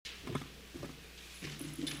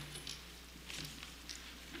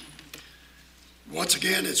Once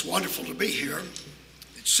again, it's wonderful to be here.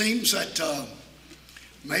 It seems that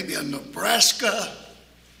maybe a Nebraska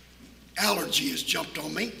allergy has jumped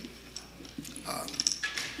on me.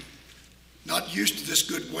 Not used to this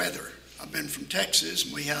good weather. I've been from Texas,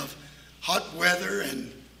 and we have hot weather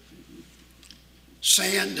and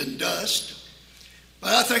sand and dust.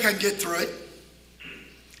 But I think I can get through it.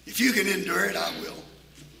 If you can endure it, I will.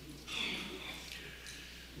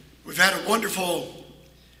 We've had a wonderful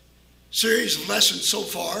series of lessons so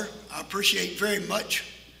far. I appreciate very much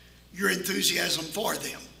your enthusiasm for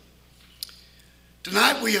them.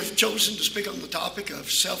 Tonight we have chosen to speak on the topic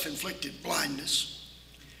of self-inflicted blindness.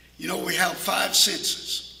 You know, we have 5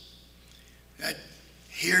 senses: that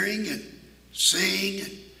hearing and seeing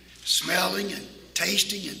and smelling and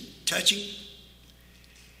tasting and touching.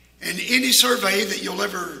 And any survey that you'll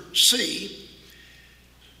ever see,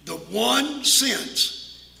 the one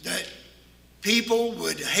sense that people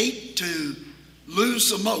would hate to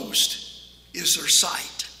lose the most is their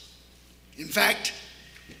sight. In fact,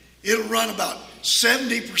 it'll run about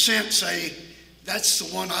 70% say, that's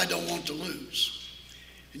the one I don't want to lose.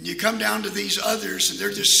 And you come down to these others, and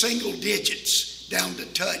they're just single digits down to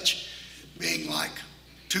touch, being like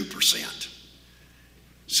 2%.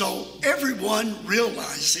 So everyone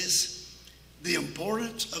realizes the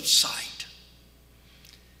importance of sight.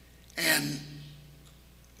 And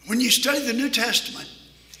when you study the New Testament,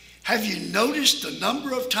 have you noticed the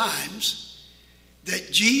number of times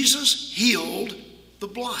that Jesus healed the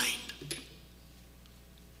blind?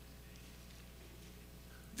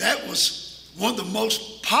 That was one of the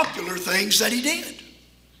most popular things that he did,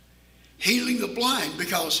 healing the blind,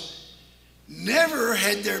 because never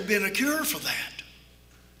had there been a cure for that.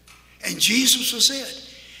 And Jesus was it.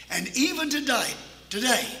 And even today,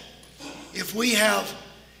 if we have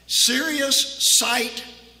serious sight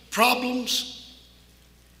problems,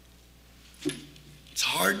 it's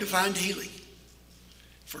hard to find healing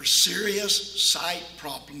for serious sight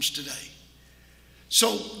problems today.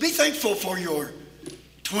 So be thankful for your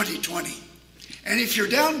 2020. And if you're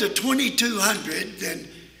down to 2,200, then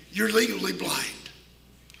you're legally blind.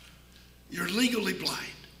 You're legally blind.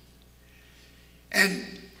 And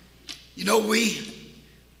you know, we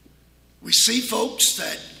see folks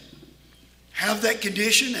that have that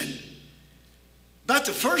condition, and about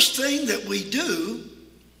the first thing that we do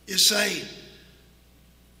is say,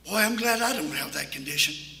 boy, I'm glad I don't have that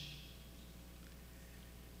condition.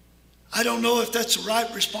 I don't know if that's the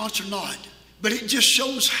right response or not, but it just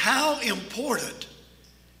shows how important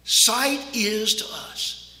sight is to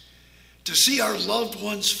us. To see our loved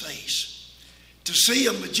one's face, to see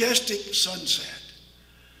a majestic sunset,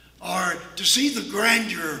 or to see the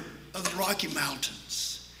grandeur of the Rocky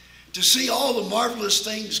Mountains, to see all the marvelous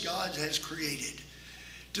things God has created,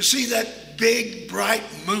 to see that big, bright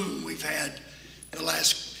moon we've had the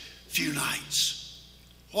last few nights.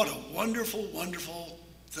 What a wonderful, wonderful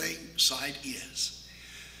thing sight is.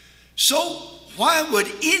 So why would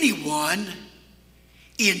anyone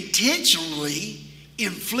intentionally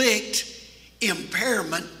inflict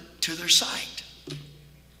impairment to their sight?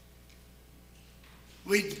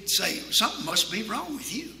 We'd say, something must be wrong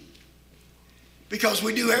with you, because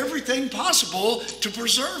we do everything possible to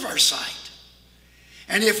preserve our sight.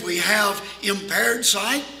 And if we have impaired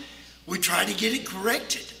sight, we try to get it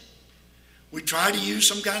corrected. We try to use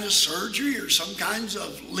some kind of surgery or some kinds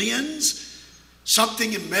of lens,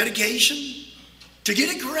 something in medication to get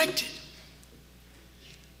it corrected.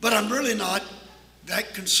 But I'm really not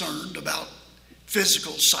that concerned about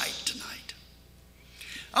physical sight tonight.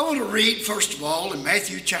 I want to read, first of all, in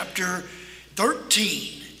Matthew chapter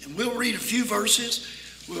 13. And we'll read a few verses.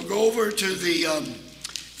 We'll go over to the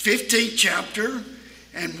 15th chapter,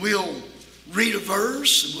 and we'll read a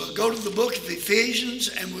verse. And we'll go to the book of Ephesians,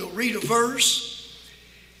 and we'll read a verse.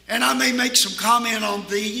 And I may make some comment on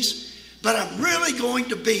these, but I'm really going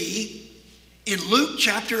to be in Luke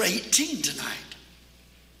chapter 18 tonight.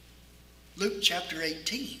 Luke chapter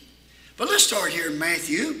 18. But let's start here in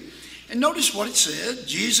Matthew. And notice what it said.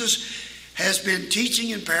 Jesus has been teaching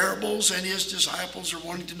in parables, and his disciples are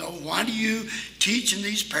wanting to know, why do you teach in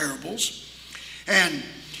these parables? And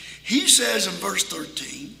he says in verse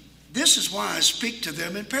 13, this is why I speak to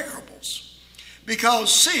them in parables.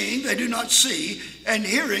 Because seeing they do not see, and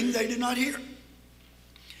hearing they do not hear.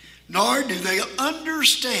 Nor do they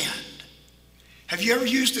understand. Have you ever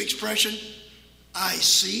used the expression, I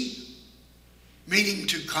see? Meaning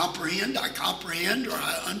to comprehend, I comprehend, or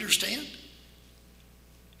I understand.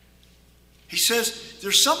 He says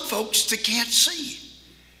there's some folks that can't see.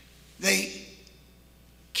 They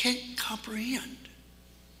can't comprehend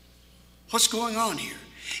what's going on here.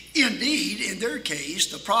 Indeed, in their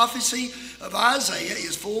case, the prophecy of Isaiah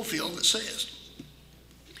is fulfilled that says,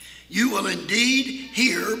 you will indeed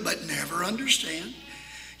hear but never understand.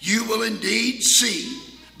 You will indeed see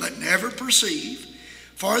but never perceive.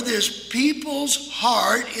 For this people's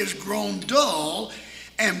heart is grown dull,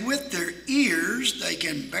 and with their ears they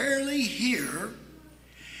can barely hear,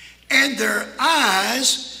 and their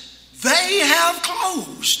eyes they have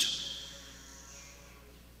closed.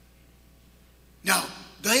 Now,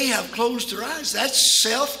 they have closed their eyes. That's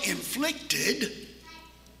self-inflicted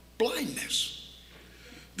blindness.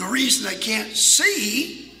 The reason they can't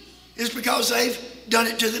see is because they've done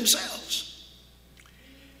it to themselves.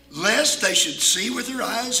 Lest they should see with their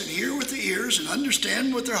eyes and hear with their ears and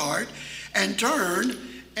understand with their heart and turn,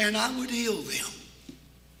 and I would heal them.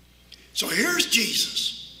 So here's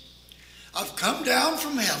Jesus. I've come down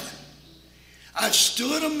from heaven. I've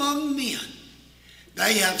stood among men.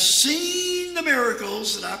 They have seen the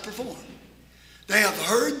miracles that I perform. They have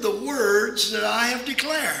heard the words that I have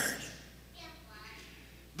declared.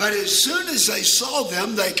 But as soon as they saw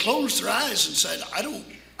them, they closed their eyes and said, I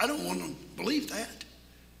don't want to believe that.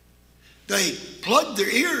 They plugged their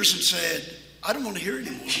ears and said, I don't want to hear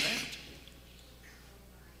any more of that.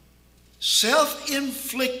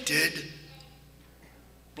 Self-inflicted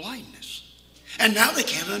blindness. And now they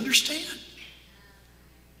can't understand.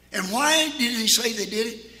 And why did he say they did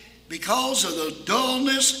it? Because of the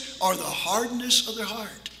dullness or the hardness of their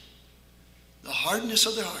heart. The hardness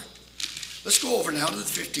of their heart. Let's go over now to the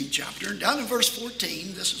 15th chapter. And down in verse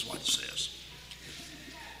 14, this is what it says.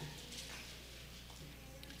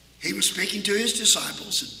 He was speaking to his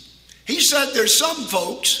disciples. And he said, there's some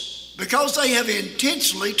folks, because they have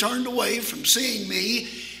intentionally turned away from seeing me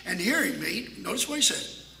and hearing me. Notice what he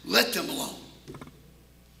said. Let them alone.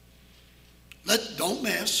 Don't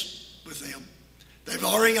mess with them. They've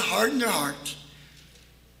already hardened their hearts.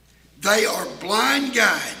 They are blind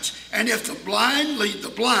guides. And if the blind lead the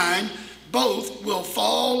blind, both will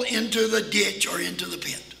fall into the ditch or into the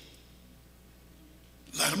pit.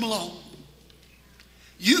 Let them alone.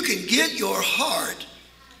 You can get your heart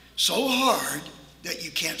so hard that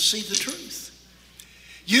you can't see the truth.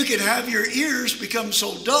 You can have your ears become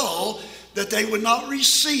so dull that they would not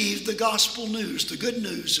receive the gospel news, the good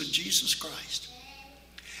news of Jesus Christ.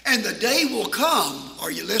 And the day will come, are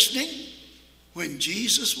you listening? When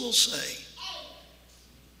Jesus will say,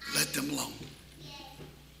 let them alone.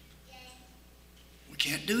 We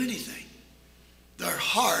can't do anything. Their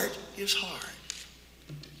heart is hard.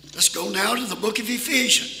 Let's go now to the book of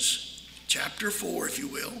Ephesians, chapter 4, if you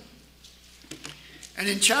will. And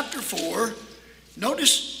in chapter 4,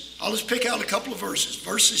 notice, I'll just pick out a couple of verses,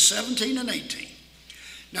 verses 17 and 18.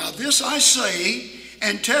 Now this I say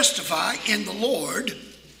and testify in the Lord,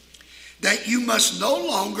 that you must no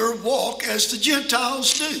longer walk as the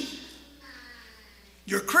Gentiles do.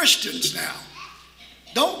 You're Christians now.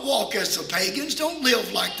 Don't walk as the pagans. Don't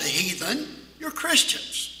live like the heathen. You're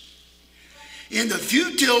Christians. In the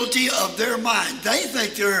futility of their mind, they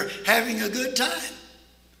think they're having a good time.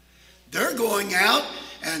 They're going out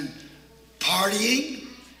and partying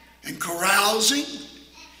and carousing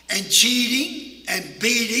and cheating and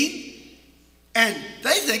beating, and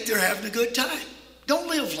they think they're having a good time. Don't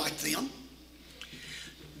live like them.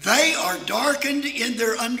 They are darkened in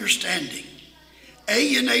their understanding,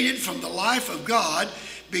 alienated from the life of God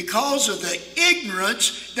because of the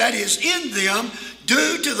ignorance that is in them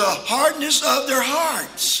due to the hardness of their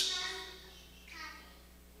hearts.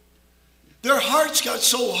 Their hearts got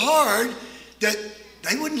so hard that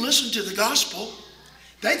they wouldn't listen to the gospel.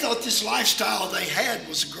 They thought this lifestyle they had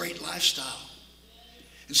was a great lifestyle.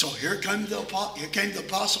 And so here came the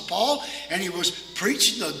Apostle Paul, and he was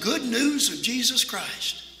preaching the good news of Jesus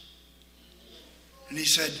Christ. And he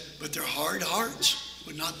said, but their hard hearts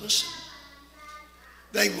would not listen.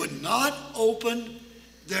 They would not open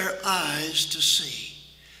their eyes to see.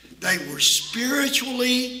 They were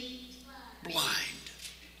spiritually blind.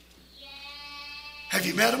 Have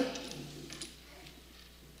you met them?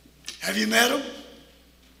 Have you met them?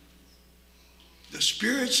 The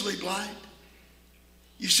spiritually blind.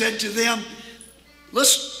 You said to them,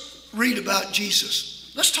 let's read about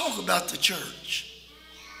Jesus. Let's talk about the church.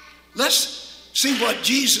 Let's see what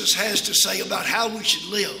Jesus has to say about how we should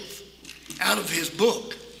live out of his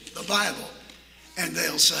book, the Bible. And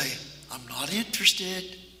they'll say, I'm not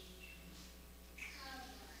interested.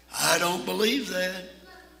 I don't believe that.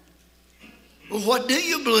 Well, what do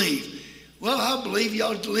you believe? Well, I believe you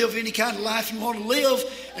ought to live any kind of life you want to live,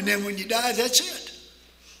 and then when you die, that's it.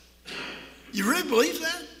 You really believe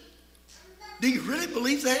that? Do you really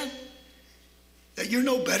believe that? That you're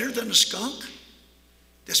no better than a skunk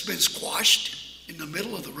that's been squashed? in the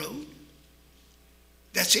middle of the road?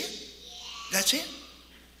 That's it? That's it?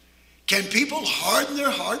 Can people harden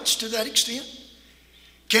their hearts to that extent?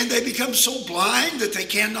 Can they become so blind that they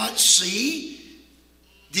cannot see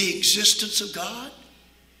the existence of God?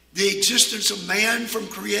 The existence of man from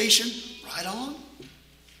creation? Right on.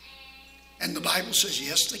 And the Bible says,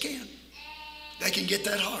 yes, they can. They can get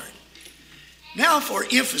that hard. Now, for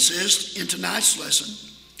emphasis in tonight's lesson,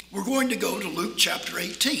 we're going to go to Luke chapter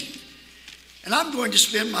 18. And I'm going to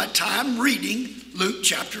spend my time reading Luke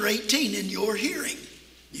chapter 18 in your hearing.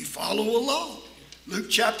 You follow along. Luke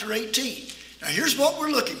chapter 18. Now, here's what we're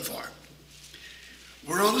looking for.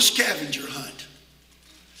 We're on a scavenger hunt.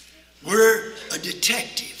 We're a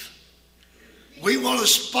detective. We want to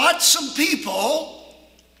spot some people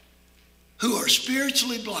who are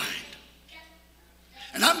spiritually blind.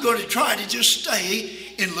 And I'm going to try to just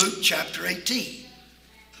stay in Luke chapter 18.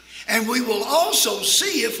 And we will also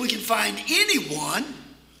see if we can find anyone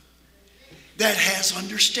that has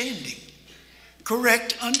understanding,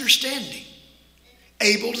 correct understanding,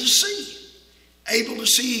 able to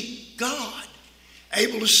see God,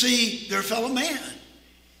 able to see their fellow man,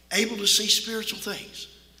 able to see spiritual things.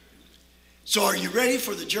 So are you ready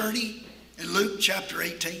for the journey in Luke chapter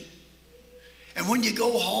 18? And when you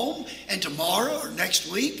go home and tomorrow or next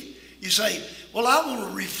week, you say, well, I want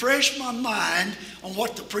to refresh my mind on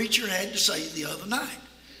what the preacher had to say the other night.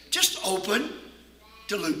 Just open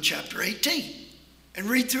to Luke chapter 18 and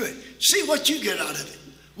read through it. See what you get out of it.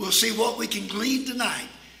 We'll see what we can glean tonight.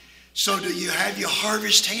 So do you have your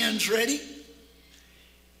harvest hands ready?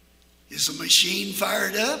 Is the machine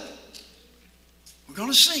fired up? We're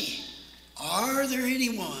going to see. Are there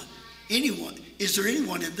anyone, is there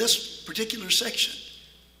anyone in this particular section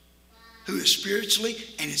who is spiritually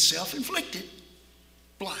and is self-inflicted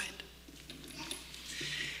blind?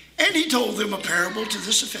 And he told them a parable to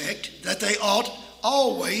this effect, that they ought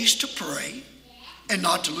always to pray and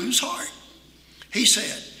not to lose heart. He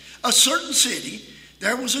said, a certain city,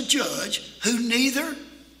 there was a judge who neither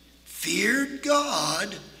feared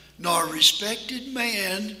God nor respected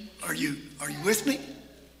man. Are you with me?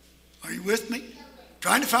 Are you with me?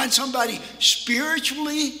 Trying to find somebody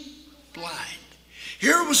spiritually blind.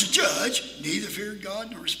 Here was a judge, neither feared God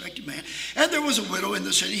nor respected man. And there was a widow in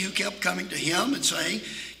the city who kept coming to him and saying,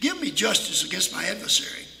 give me justice against my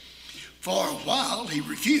adversary. For a while he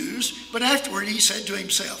refused, but afterward he said to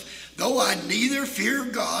himself, though I neither fear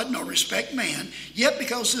God nor respect man, yet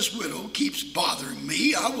because this widow keeps bothering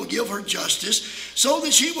me, I will give her justice so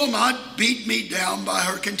that she will not beat me down by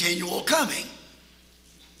her continual coming.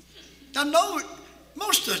 Now, note,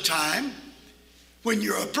 most of the time, when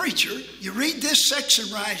you're a preacher, you read this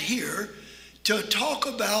section right here to talk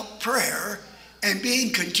about prayer and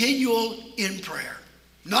being continual in prayer.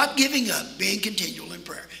 Not giving up, being continual in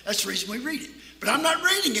prayer. That's the reason we read it. But I'm not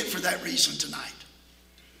reading it for that reason tonight.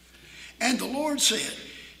 And the Lord said,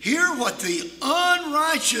 hear what the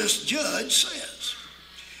unrighteous judge says.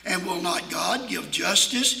 And will not God give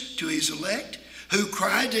justice to his elect, who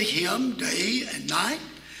cry to him day and night?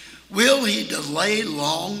 Will he delay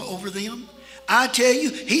long over them? I tell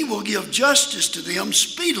you, he will give justice to them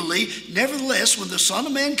speedily. Nevertheless, when the Son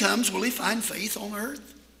of Man comes, will he find faith on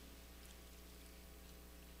earth?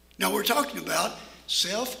 Now, we're talking about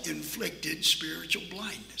self-inflicted spiritual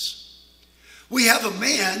blindness. We have a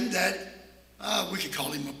man that, we could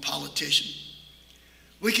call him a politician.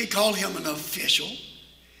 We could call him an official.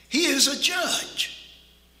 He is a judge.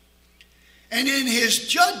 And in his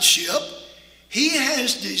judgeship, he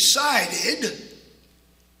has decided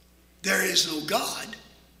there is no God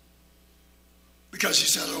because he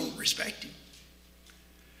said, I don't respect him.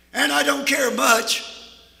 And I don't care much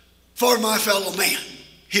for my fellow man,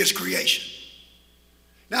 his creation.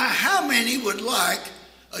 Now, how many would like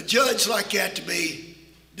a judge like that to be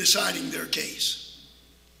deciding their case?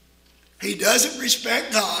 He doesn't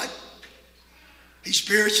respect God. He's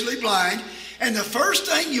spiritually blind. And the first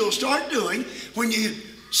thing you'll start doing when you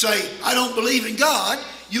say, I don't believe in God,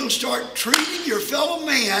 you'll start treating your fellow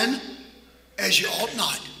man as you ought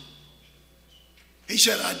not. He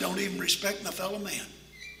said, I don't even respect my fellow man.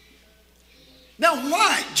 Now,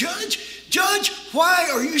 why? Judge, why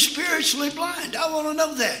are you spiritually blind? I want to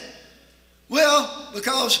know that. Well,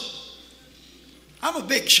 because I'm a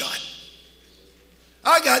big shot.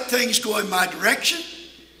 I got things going my direction.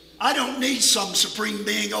 I don't need some supreme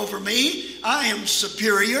being over me. I am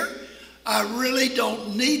superior. I really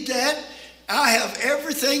don't need that. I have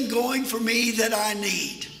everything going for me that I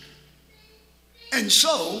need. And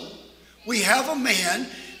so, we have a man,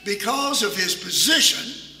 because of his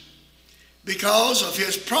position, because of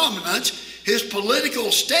his prominence, his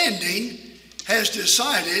political standing, has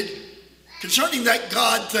decided concerning that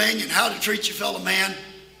God thing and how to treat your fellow man,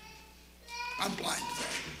 I'm blind to that.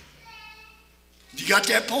 You got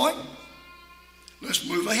that point? Let's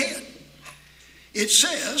move ahead. It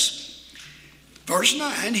says, verse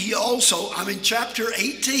 9, I'm in chapter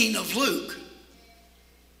 18 of Luke.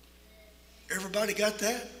 Everybody got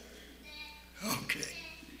that? Okay.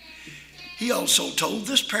 He also told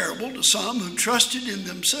this parable to some who trusted in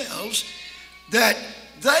themselves that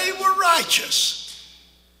they were righteous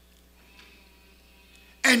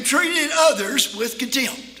and treated others with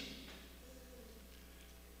contempt.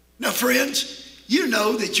 Now, friends, you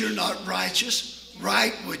know that you're not righteous,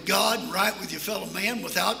 right with God and right with your fellow man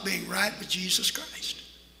without being right with Jesus Christ.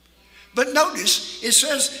 But notice, it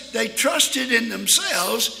says they trusted in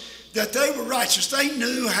themselves that they were righteous. They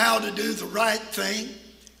knew how to do the right thing,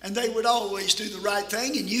 and they would always do the right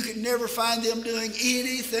thing, and you could never find them doing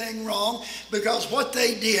anything wrong because what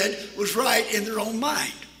they did was right in their own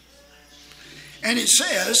mind. And it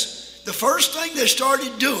says the first thing they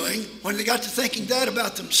started doing when they got to thinking that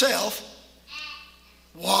about themselves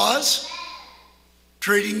was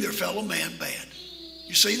treating their fellow man bad.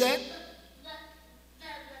 You see that?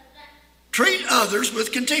 Treat others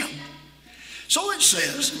with contempt. So it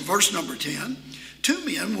says in verse number 10, 2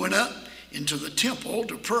 men went up into the temple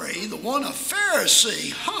to pray, the one a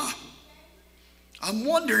Pharisee. I'm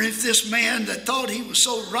wondering if this man that thought he was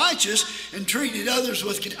so righteous and treated others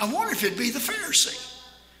with contempt, I wonder if it'd be the Pharisee.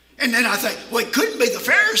 And then I think, well, it couldn't be the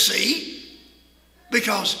Pharisee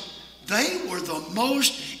because they were the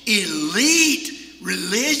most elite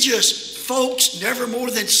religious folks, never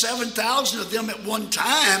more than 7,000 of them at one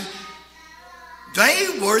time.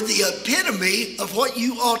 They were the epitome of what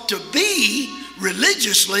you ought to be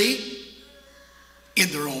religiously in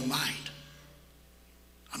their own mind.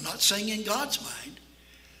 I'm not saying in God's mind,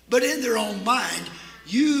 but in their own mind,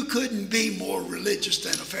 you couldn't be more religious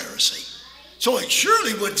than a Pharisee. So it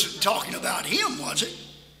surely wasn't talking about him, was it?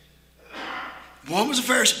 One was a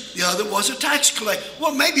Pharisee, the other was a tax collector.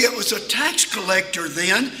 Well, maybe it was a tax collector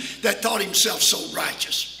then that thought himself so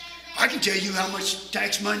righteous. I can tell you how much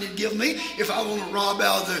tax money to give me. If I want to rob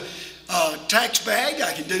out of the tax bag,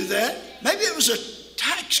 I can do that. Maybe it was a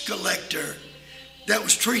tax collector that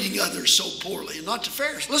was treating others so poorly, and not the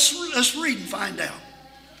Pharisee. Let's read and find out.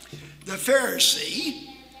 The Pharisee,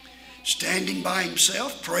 standing by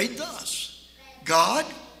himself, prayed thus: God,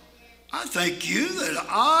 I thank you that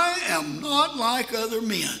I am not like other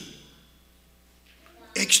men,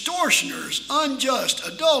 extortioners, unjust,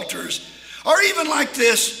 adulterers, or even like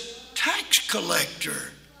this tax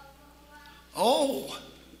collector. Oh,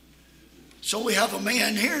 so we have a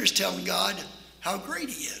man here who's telling God how great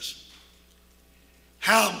he is.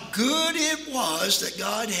 How good it was that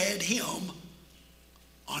God had him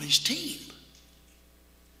on his team.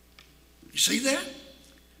 You see that?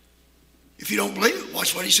 If you don't believe it,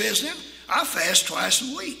 watch what he says now. I fast twice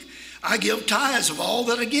a week. I give tithes of all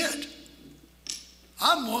that I get.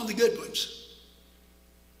 I'm one of the good ones.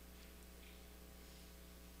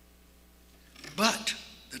 But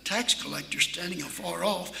the tax collector, standing afar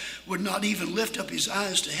off, would not even lift up his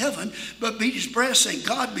eyes to heaven, but beat his breast, saying,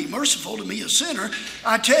 God, be merciful to me, a sinner.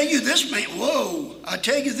 I tell you this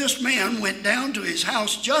man went down to his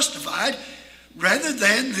house justified rather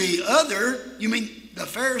than the other. You mean the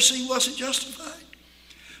Pharisee wasn't justified?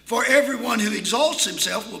 For everyone who exalts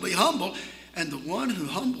himself will be humbled, and the one who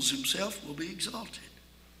humbles himself will be exalted.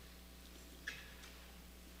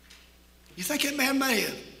 You think that man may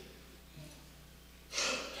have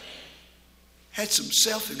had some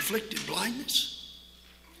self-inflicted blindness,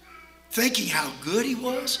 thinking how good he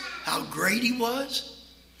was, how great he was,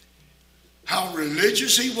 how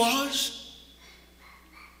religious he was?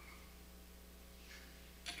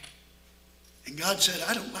 And God said,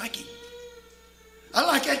 I don't like him. I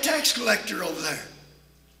like that tax collector over there.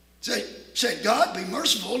 Said, God, be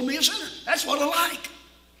merciful to me, a sinner. That's what I like.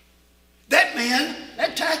 That man,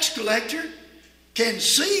 that tax collector, can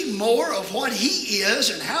see more of what he is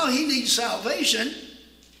and how he needs salvation,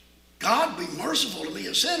 God, be merciful to me,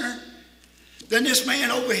 a sinner, than this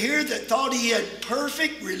man over here that thought he had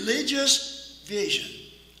perfect religious vision.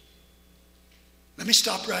 Let me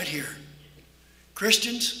stop right here.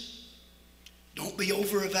 Christians, don't be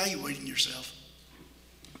over-evaluating yourself.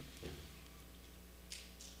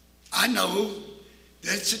 I know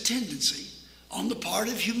that it's a tendency on the part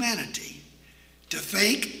of humanity to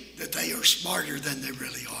think that they are smarter than they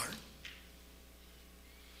really are,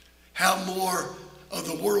 have more of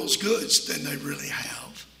the world's goods than they really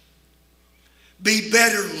have, be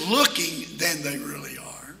better looking than they really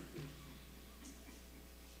are.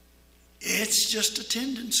 It's just a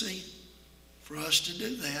tendency for us to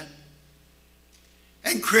do that.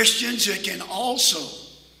 And Christians, it can also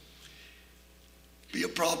be a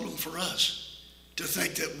problem for us to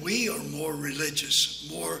think that we are more religious,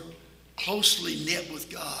 more closely knit with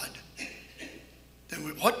God than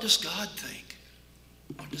we. What does God think?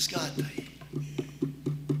 What does God think?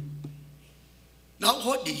 Not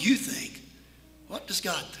what do you think? What does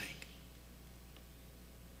God think?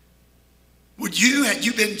 Would you, had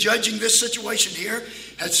you been judging this situation here,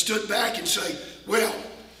 had stood back and say, well,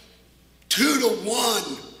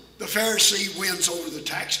 2-1, the Pharisee wins over the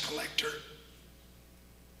tax collector.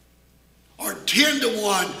 Or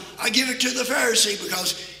 10-1, I give it to the Pharisee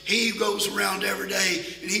because he goes around every day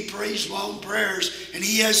and he prays long prayers and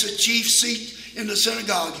he has a chief seat in the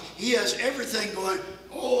synagogue. He has everything going,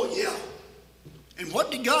 oh yeah. And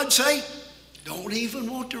what did God say? Don't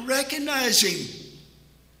even want to recognize him.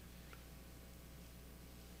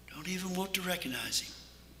 Don't even want to recognize him.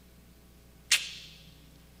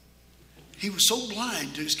 He was so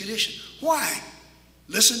blind to his condition. Why?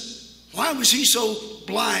 Listen, why was he so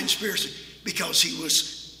blind spiritually? Because he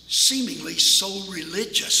was seemingly so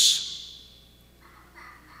religious.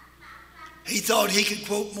 He thought he could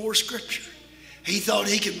quote more scripture. He thought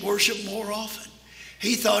he could worship more often.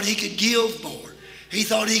 He thought he could give more. He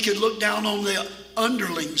thought he could look down on the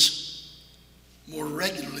underlings more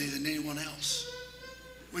regularly than anyone else.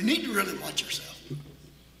 We need to really watch ourselves.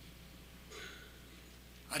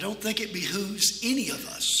 I don't think it behooves any of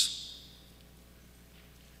us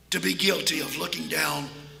to be guilty of looking down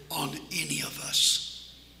on any of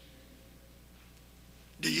us.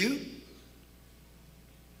 Do you?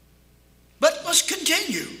 But let's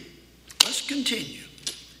continue. Let's continue.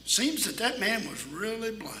 Seems that man was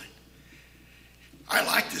really blind. I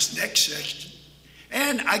like this next section.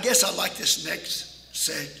 And I guess I like this next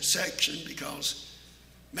section because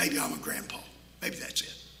maybe I'm a grandpa. Maybe that's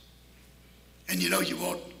it. And you know, you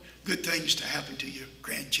want good things to happen to your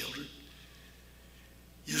grandchildren.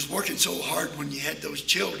 You was working so hard when you had those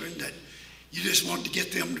children that you just wanted to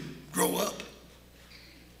get them to grow up.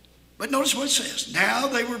 But notice what it says. Now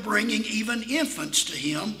they were bringing even infants to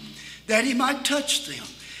him that he might touch them.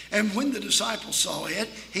 And when the disciples saw it,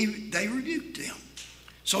 they rebuked them.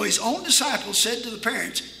 So his own disciples said to the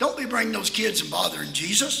parents, don't be bringing those kids and bothering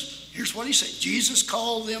Jesus. Here's what he said. Jesus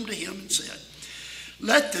called them to him and said,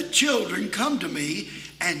 let the children come to me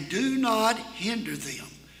and do not hinder them,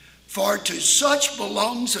 for to such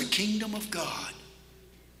belongs the kingdom of God.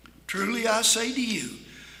 Truly I say to you,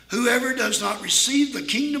 whoever does not receive the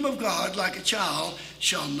kingdom of God like a child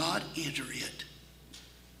shall not enter it.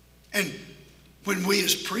 And when we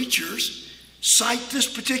as preachers cite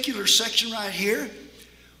this particular section right here,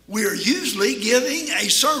 we are usually giving a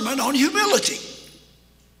sermon on humility,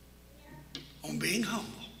 on being humble.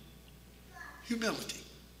 Humility.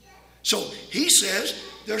 So he says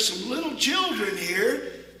there's some little children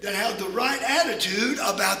here that have the right attitude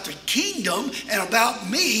about the kingdom and about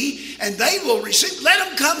me, and they will receive. Let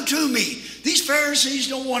them come to me. These Pharisees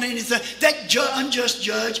don't want anything. That unjust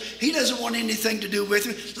judge, he doesn't want anything to do with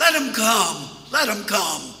him. Let them come. Let them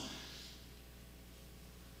come.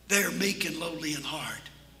 They're meek and lowly in heart.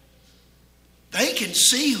 They can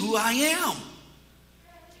see who I am.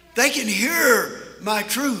 They can hear my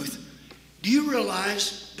truth. Do you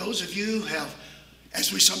realize, those of you who have,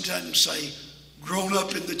 as we sometimes say, grown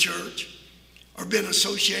up in the church or been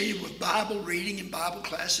associated with Bible reading and Bible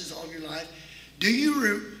classes all your life, do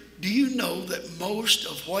you know that most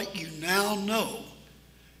of what you now know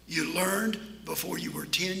you learned before you were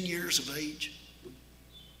 10 years of age?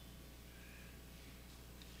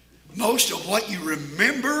 Most of what you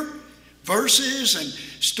remember, verses and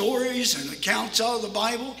stories and accounts out of the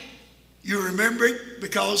Bible, you remember it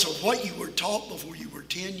because of what you were taught before you were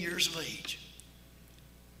 10 years of age.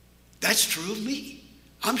 That's true of me.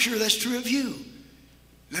 I'm sure that's true of you.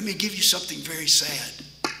 Let me give you something very sad.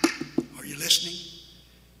 Are you listening?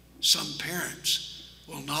 Some parents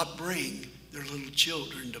will not bring their little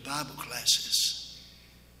children to Bible classes.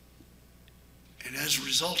 And as a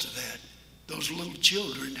result of that, those little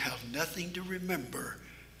children have nothing to remember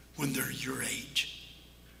when they're your age.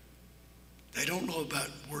 They don't know about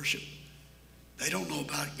worship. They don't know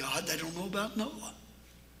about God. They don't know about Noah.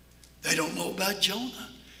 They don't know about Jonah.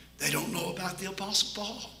 They don't know about the Apostle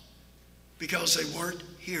Paul because they weren't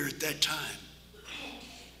here at that time.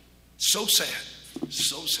 So sad.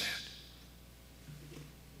 So sad.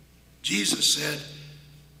 Jesus said,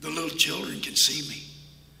 the little children can see me.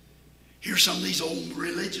 Here's some of these old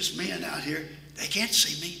religious men out here. They can't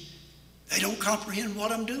see me. They don't comprehend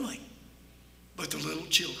what I'm doing. But the little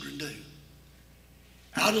children do.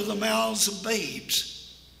 Out of the mouths of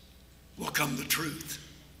babes will come the truth.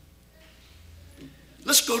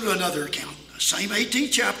 Let's go to another account, a Same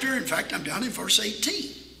 18th chapter. In fact, I'm down in verse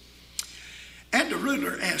 18. And the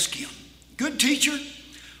ruler asked him, "Good teacher,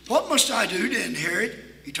 what must I do to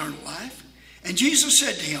inherit eternal life?" And Jesus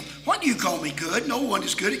said to him, "Why do you call me good? No one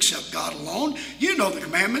is good except God alone. You know the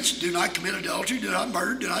commandments. Do not commit adultery, do not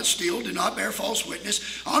murder, do not steal, do not bear false witness,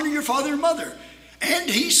 honor your father and mother." And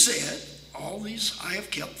he said, "All these I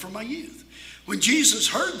have kept from my youth." When Jesus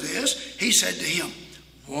heard this, he said to him,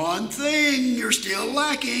 "One thing you're still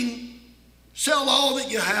lacking. Sell all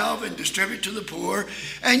that you have and distribute to the poor,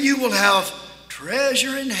 and you will have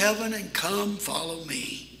treasure in heaven, and come follow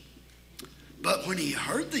me." But when he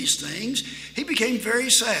heard these things, he became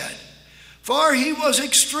very sad, for he was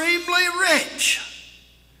extremely rich.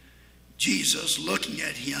 Jesus, looking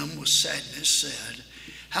at him with sadness, said,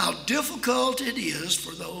 "How difficult it is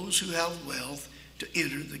for those who have wealth to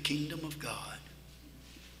enter the kingdom of God."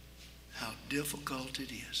 How difficult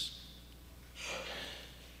it is.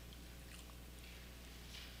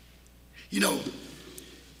 You know,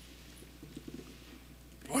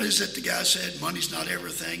 what is it the guy said? Money's not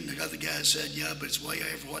everything. The other guy said, yeah, but it's way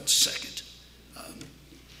over what's second.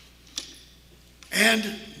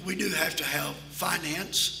 And we do have to have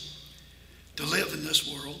finance to live in this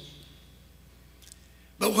world.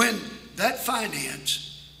 But when that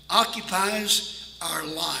finance occupies our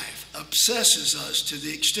life, obsesses us to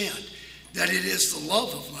the extent that it is the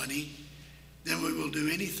love of money, then we will do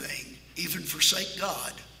anything, even forsake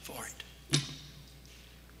God for it.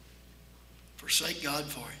 Forsake God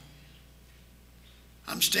for it.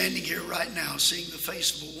 I'm standing here right now seeing the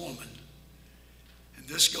face of a woman. And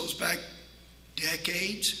this goes back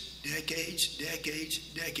decades,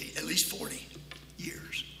 at least 40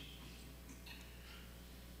 years.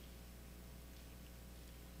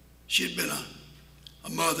 She had been a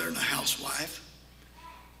mother and a housewife.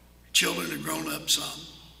 Children had grown up some.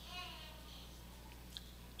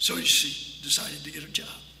 So she decided to get a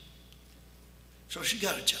job. So she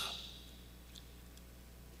got a job.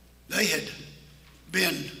 They had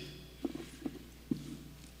been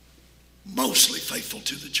mostly faithful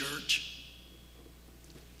to the church.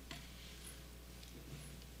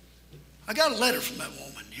 I got a letter from that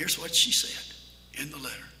woman. Here's what she said in the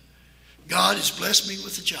letter. "God has blessed me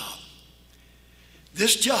with a job.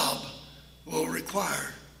 This job will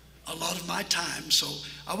require a lot of my time, so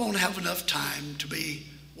I won't have enough time to be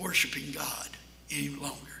worshiping God any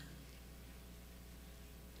longer."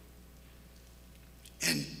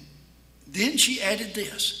 And then she added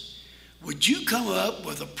this: "Would you come up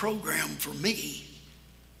with a program for me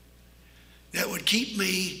that would keep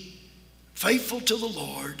me faithful to the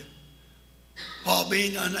Lord while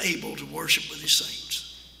being unable to worship with his saints?"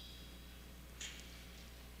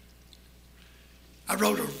 I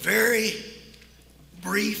wrote a very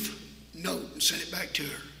brief note and sent it back to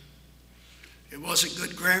her. It wasn't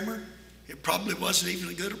good grammar. It probably wasn't even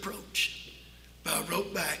a good approach. But I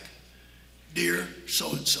wrote back, "Dear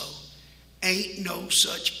so-and-so, ain't no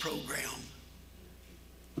such program."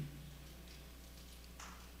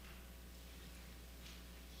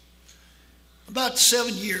 About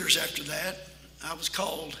 7 years after that, I was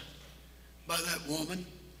called by that woman.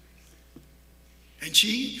 And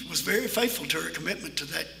she was very faithful to her commitment to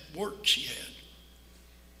that work she had.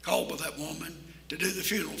 Called by that woman to do the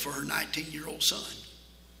funeral for her 19-year-old son,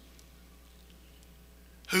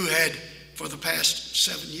 who had, for the past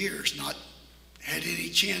 7 years, not had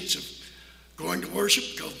any chance of going to worship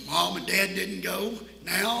because mom and dad didn't go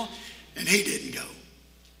now, and he didn't go.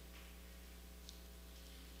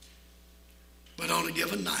 But on a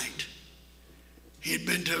given night, he had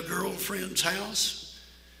been to a girlfriend's house.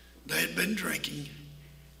 They had been drinking,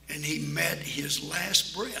 and he met his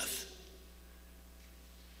last breath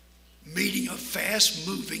meeting a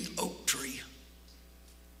fast-moving oak tree.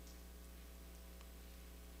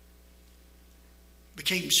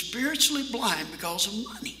 Became spiritually blind because of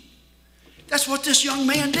money. That's what this young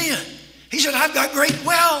man did. He said, "I've got great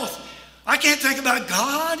wealth. I can't think about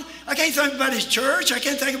God. I can't think about his church. I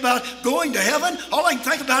can't think about going to heaven. All I can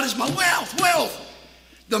think about is my wealth.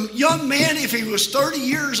 The young man, if he was 30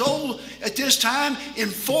 years old at this time, in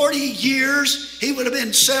 40 years, he would have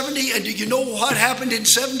been 70. And do you know what happened in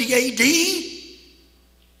 70 AD?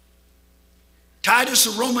 Titus,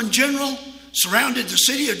 the Roman general, surrounded the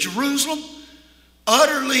city of Jerusalem,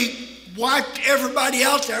 utterly wiped everybody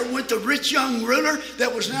out there, went the rich young ruler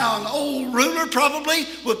that was now an old ruler probably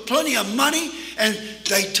with plenty of money, and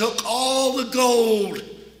they took all the gold.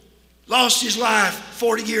 Lost his life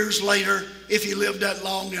 40 years later. If he lived that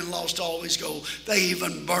long and lost all his gold. They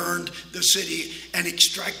even burned the city and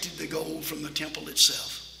extracted the gold from the temple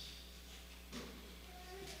itself.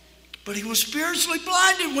 But he was spiritually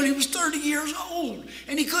blinded when he was 30 years old,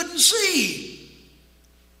 and he couldn't see.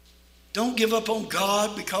 Don't give up on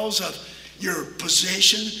God because of your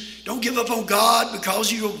position. Don't give up on God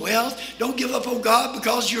because of your wealth. Don't give up on God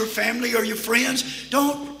because of your family or your friends.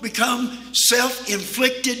 Don't become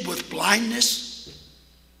self-inflicted with blindness.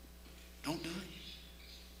 Don't do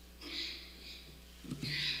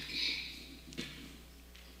it.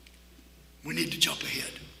 We need to jump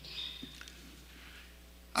ahead.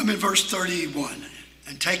 I'm in verse 31.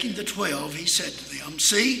 And taking the 12, he said to them,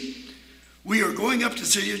 "See, we are going up to the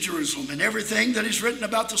city of Jerusalem, and everything that is written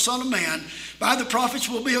about the Son of Man by the prophets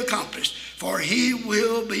will be accomplished. For he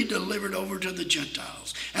will be delivered over to the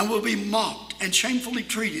Gentiles, and will be mocked and shamefully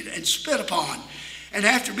treated and spit upon. And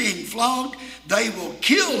after being flogged, they will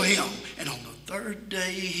kill him. And on the third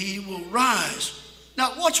day he will rise."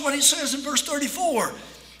 Now watch what he says in verse 34.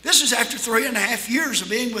 This is after 3.5 years of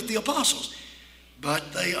being with the apostles.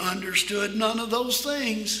 But they understood none of those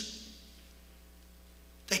things.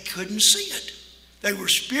 They couldn't see it. They were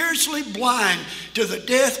spiritually blind to the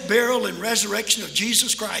death, burial, and resurrection of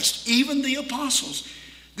Jesus Christ. Even the apostles.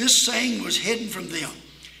 This saying was hidden from them,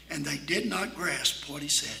 and they did not grasp what he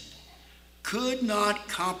said. Could not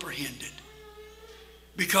comprehend it.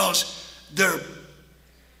 Because their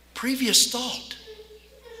previous thought,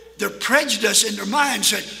 their prejudice in their mind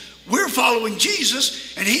said, we're following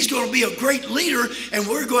Jesus, and he's going to be a great leader, and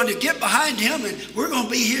we're going to get behind him, and we're going to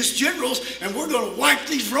be his generals, and we're going to wipe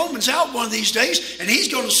these Romans out one of these days, and he's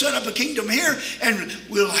going to set up a kingdom here, and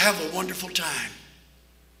we'll have a wonderful time.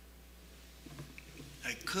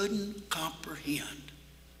 They couldn't comprehend.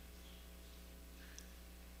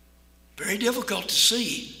 Very difficult to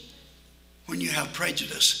see when you have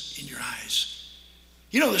prejudice in your eyes.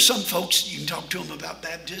 You know, there's some folks, you can talk to them about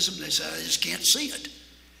baptism, they say, I just can't see it.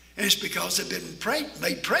 And it's because they've been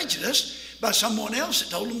made prejudiced by someone else that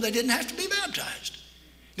told them they didn't have to be baptized.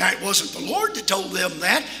 Now, it wasn't the Lord that told them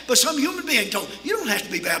that, but some human being told them, you don't have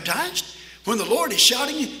to be baptized. When the Lord is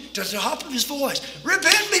shouting to the top of his voice,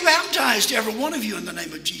 repent and be baptized, every one of you, in the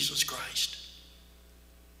name of Jesus Christ.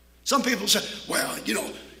 Some people say, well, you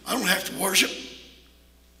know, I don't have to worship.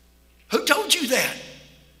 Who told you that?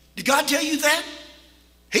 Did God tell you that?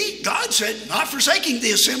 God said, not forsaking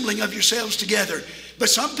the assembling of yourselves together. But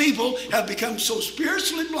some people have become so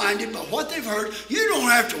spiritually blinded by what they've heard. You don't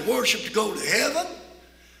have to worship to go to heaven.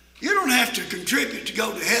 You don't have to contribute to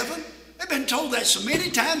go to heaven. They've been told that so many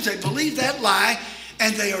times they believe that lie,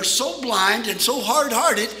 and they are so blind and so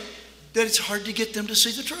hard-hearted that it's hard to get them to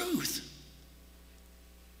see the truth.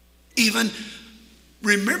 Even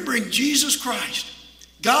remembering Jesus Christ,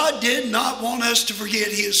 God did not want us to forget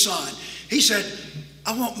his Son. He said,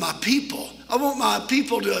 I want my people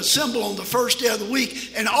to assemble on the first day of the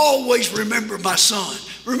week and always remember my Son.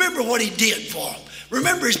 Remember what he did for them.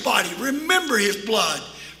 Remember his body. Remember his blood.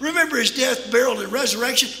 Remember his death, burial, and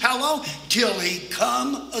resurrection. How long? Till he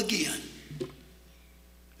come again.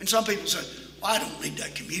 And some people say, well, I don't need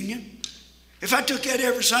that communion. If I took that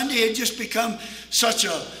every Sunday, it'd just become such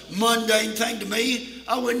a mundane thing to me,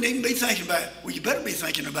 I wouldn't even be thinking about it. Well, you better be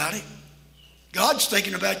thinking about it. God's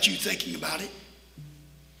thinking about you thinking about it.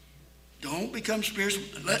 Don't become spiritual.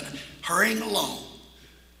 Hurrying along.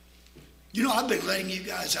 You know, I've been letting you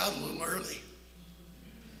guys out a little early.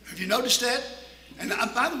 Have you noticed that? And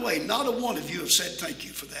by the way, not a one of you have said thank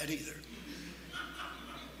you for that either.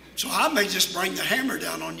 So I may just bring the hammer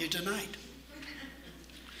down on you tonight.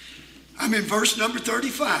 I'm in verse number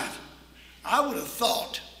 35. I would have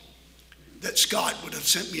thought that Scott would have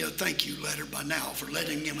sent me a thank you letter by now for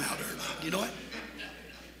letting him out early. You know what?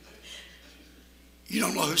 You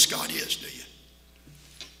don't know who Scott is, do you?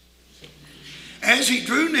 As he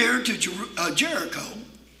drew near to Jericho,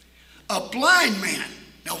 a blind man.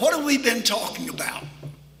 Now, what have we been talking about?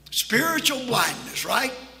 Spiritual blindness,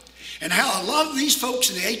 right? And how a lot of these folks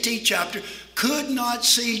in the 18th chapter could not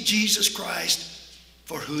see Jesus Christ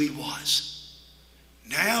for who he was.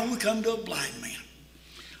 Now we come to a blind man.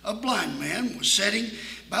 A blind man was sitting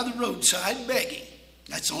by the roadside begging.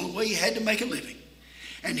 That's the only way he had to make a living.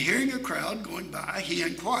 And hearing a crowd going by, he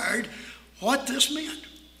inquired what this meant.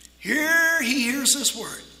 Here he hears this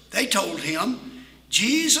word. They told him,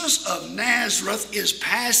 Jesus of Nazareth is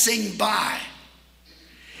passing by.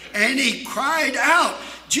 And he cried out,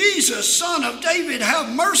 Jesus, Son of David,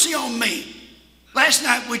 have mercy on me. Last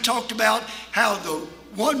night we talked about how the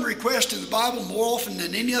one request in the Bible more often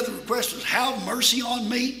than any other request was, have mercy on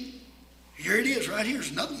me. Here it is, right here.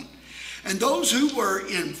 Here's another one. And those who were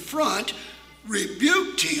in front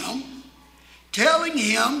rebuked him, telling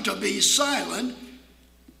him to be silent,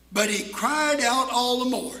 but he cried out all the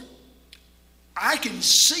more. I can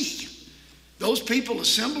see those people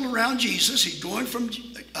assemble around Jesus. He's going from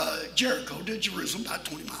Jericho to Jerusalem, about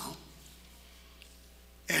 20 miles.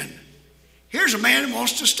 And here's a man who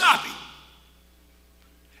wants to stop him.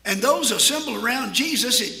 And those assemble around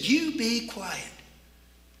Jesus said, "You be quiet."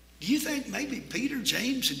 Do you think maybe Peter,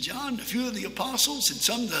 James, and John, a few of the apostles, and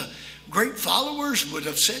some of the great followers would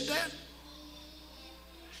have said that?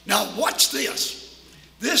 Now watch this.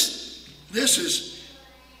 This is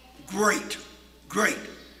great, great.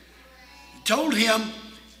 He told him,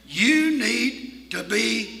 "You need to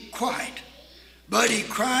be quiet." But he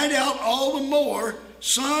cried out all the more,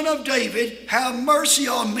 "Son of David, have mercy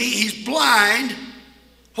on me." He's blind.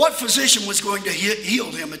 What physician was going to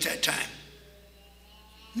heal him at that time?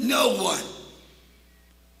 No one.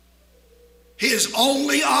 His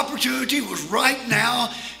only opportunity was right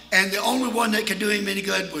now, and the only one that could do him any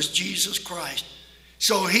good was Jesus Christ.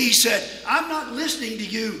 So he said, "I'm not listening to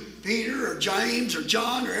you, Peter or James or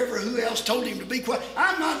John or ever who else told him to be quiet.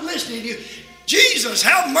 I'm not listening to you. Jesus,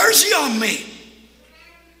 have mercy on me.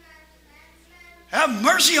 Have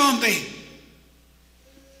mercy on me."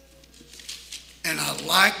 And I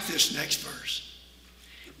like this next verse.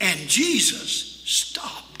 And Jesus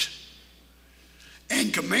stopped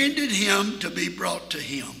and commanded him to be brought to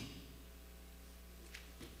him.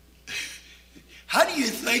 How do you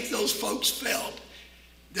think those folks felt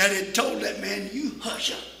that had told that man, "You hush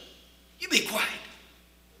up, you be quiet"?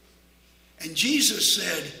 And Jesus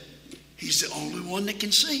said, he's the only one that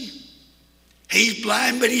can see. He's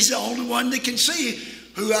blind, but he's the only one that can see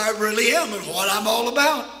who I really am and what I'm all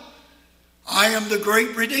about. I am the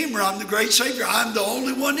great Redeemer. I'm the great Savior. I'm the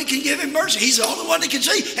only one that can give him mercy. He's the only one that can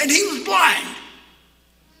see. And he was blind.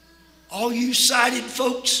 All you sighted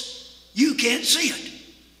folks, you can't see it.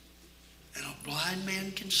 And a blind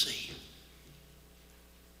man can see.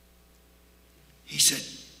 He said,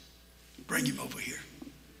 "Bring him over here."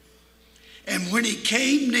 And when he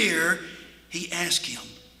came near, he asked him,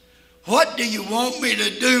 "What do you want me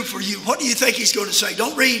to do for you?" What do you think he's going to say?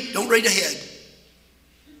 Don't read ahead.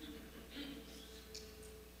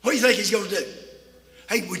 What do you think he's going to do?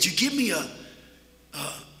 "Hey, would you give me a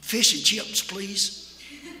fish and chips, please?"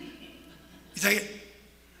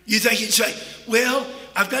 You think he'd say, "Well,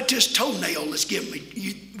 I've got this toenail that's giving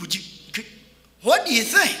me." What do you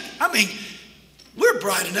think? I mean, we're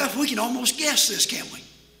bright enough, we can almost guess this, can't we?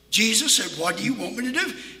 Jesus said, "What do you want me to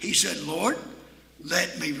do?" He said, "Lord,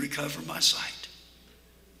 let me recover my sight.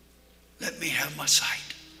 Let me have my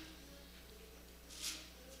sight.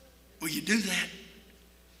 Will you do that?"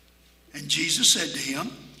 And Jesus said to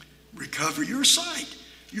him, "Recover your sight.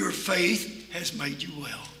 Your faith has made you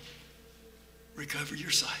well." Recover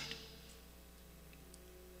your sight.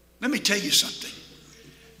 Let me tell you something.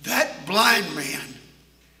 That blind man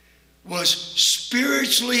was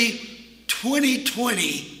spiritually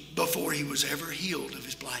 20/20 before he was ever healed of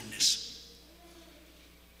his blindness.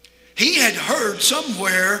 He had heard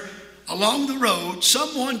somewhere along the road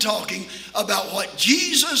someone talking about what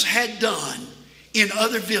Jesus had done in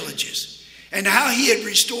other villages and how he had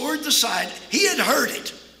restored the sight. He had heard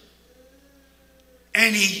it.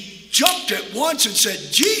 And he jumped at once and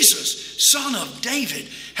said, "Jesus, Son of David,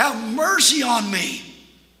 have mercy on me."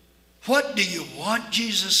 "What do you want?"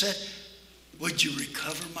 Jesus said. "Would you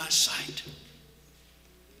recover my sight?"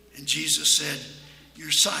 And Jesus said,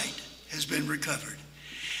 "Your sight has been recovered."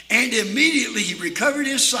 And immediately he recovered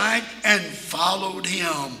his sight and followed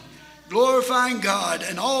him, glorifying God.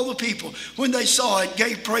 And all the people, when they saw it,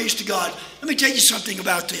 gave praise to God. Let me tell you something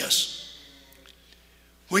about this.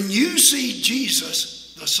 When you see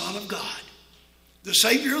Jesus, the Son of God, the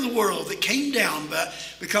Savior of the world that came down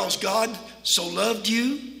because God so loved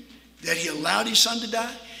you that he allowed his Son to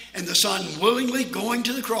die, and the Son willingly going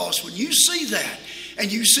to the cross, when you see that, and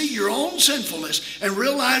you see your own sinfulness and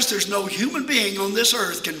realize there's no human being on this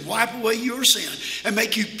earth can wipe away your sin and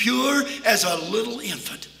make you pure as a little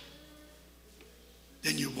infant,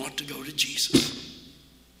 then you want to go to Jesus.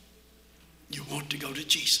 You want to go to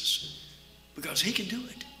Jesus because he can do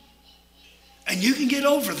it. And you can get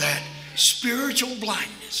over that spiritual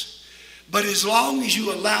blindness. But as long as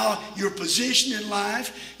you allow your position in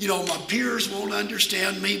life, my peers won't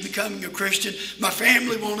understand me becoming a Christian. My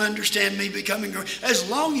family won't understand me becoming a Christian. As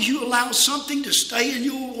long as you allow something to stay in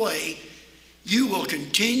your way, you will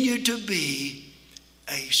continue to be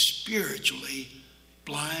a spiritually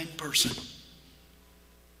blind person.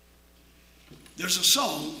 There's a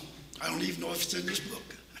song, I don't even know if it's in this book.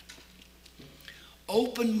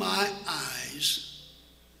 Open my eyes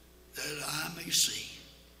that I may see.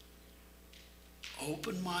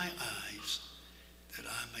 Open my eyes that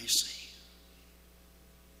I may see.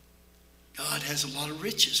 God has a lot of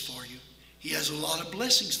riches for you. He has a lot of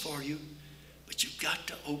blessings for you. But you've got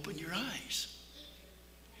to open your eyes.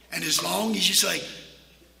 And as long as you say,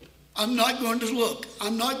 I'm not going to look,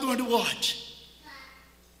 I'm not going to watch.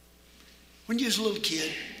 When you was a little kid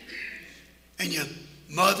and your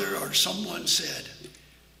mother or someone said,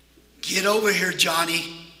 get over here,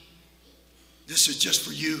 Johnny. This is just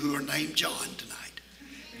for you who are named John tonight.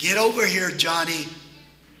 Get over here, Johnny.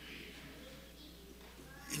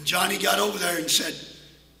 And Johnny got over there and said,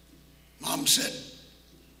 Mom said,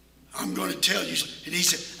 I'm going to tell you. And he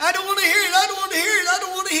said, I don't want to hear it. I don't want to hear it. I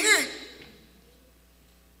don't want to hear it.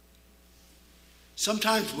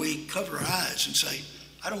 Sometimes we cover our eyes and say,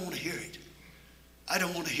 I don't want to hear it. I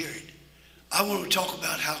don't want to hear it. I want to talk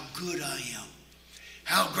about how good I am,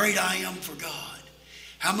 how great I am for God,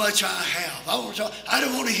 how much I have. I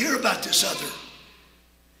don't want to hear about this other.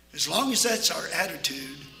 As long as that's our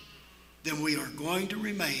attitude, then we are going to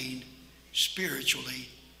remain spiritually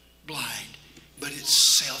blind. But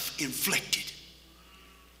it's self-inflicted.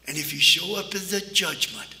 And if you show up in the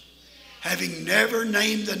judgment, having never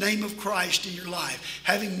named the name of Christ in your life,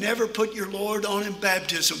 having never put your Lord on in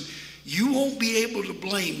baptism, you won't be able to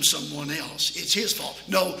blame someone else. It's his fault.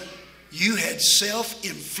 No, you had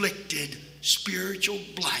self-inflicted spiritual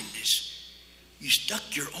blindness. You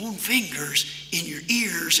stuck your own fingers in your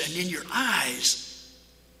ears and in your eyes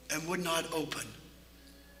and would not open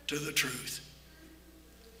to the truth.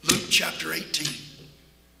 Luke chapter 18.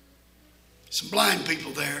 Some blind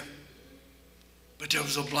people there, but there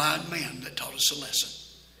was a blind man that taught us a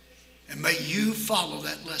lesson. And may you follow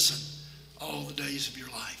that lesson all the days of your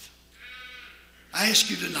life. I ask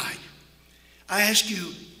you tonight,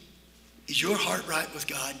 is your heart right with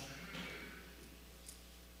God?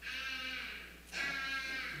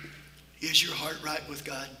 Is your heart right with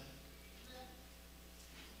God?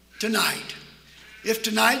 Tonight, if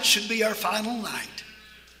tonight should be our final night,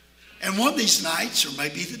 and one of these nights, or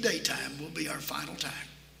maybe the daytime, will be our final time.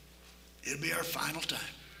 It'll be our final time.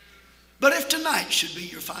 But if tonight should be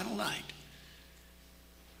your final night,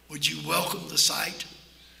 would you welcome the sight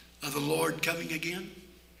of the Lord coming again?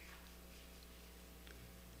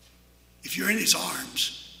 If you're in his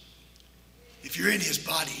arms, if you're in his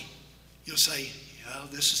body, you'll say, oh,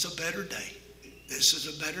 this is a better day. This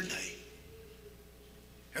is a better day.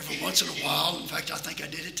 Every once in a while, in fact, I think I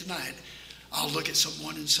did it tonight, I'll look at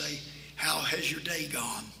someone and say, how has your day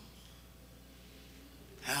gone?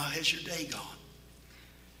 How has your day gone?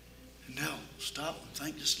 And now, stop and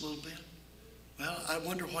think just a little bit. Well, I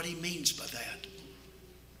wonder what he means by that.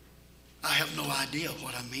 I have no idea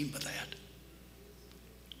what I mean by that.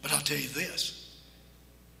 But I'll tell you this.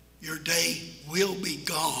 Your day will be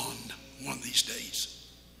gone one of these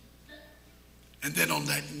days. And then on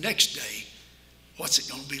that next day, what's it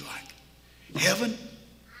going to be like? Heaven?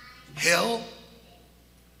 Hell?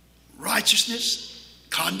 Righteousness?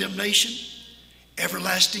 Condemnation?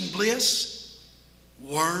 Everlasting bliss?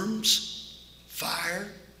 Worms? Fire?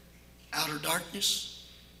 Outer darkness?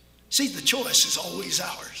 See, the choice is always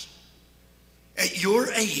ours. At your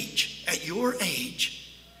age,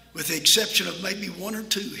 with the exception of maybe one or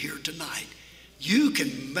two here tonight, you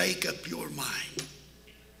can make up your mind.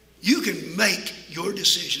 You can make your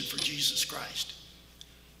decision for Jesus Christ.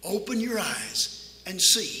 Open your eyes and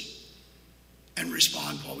see and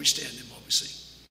respond while we stand and while we sing.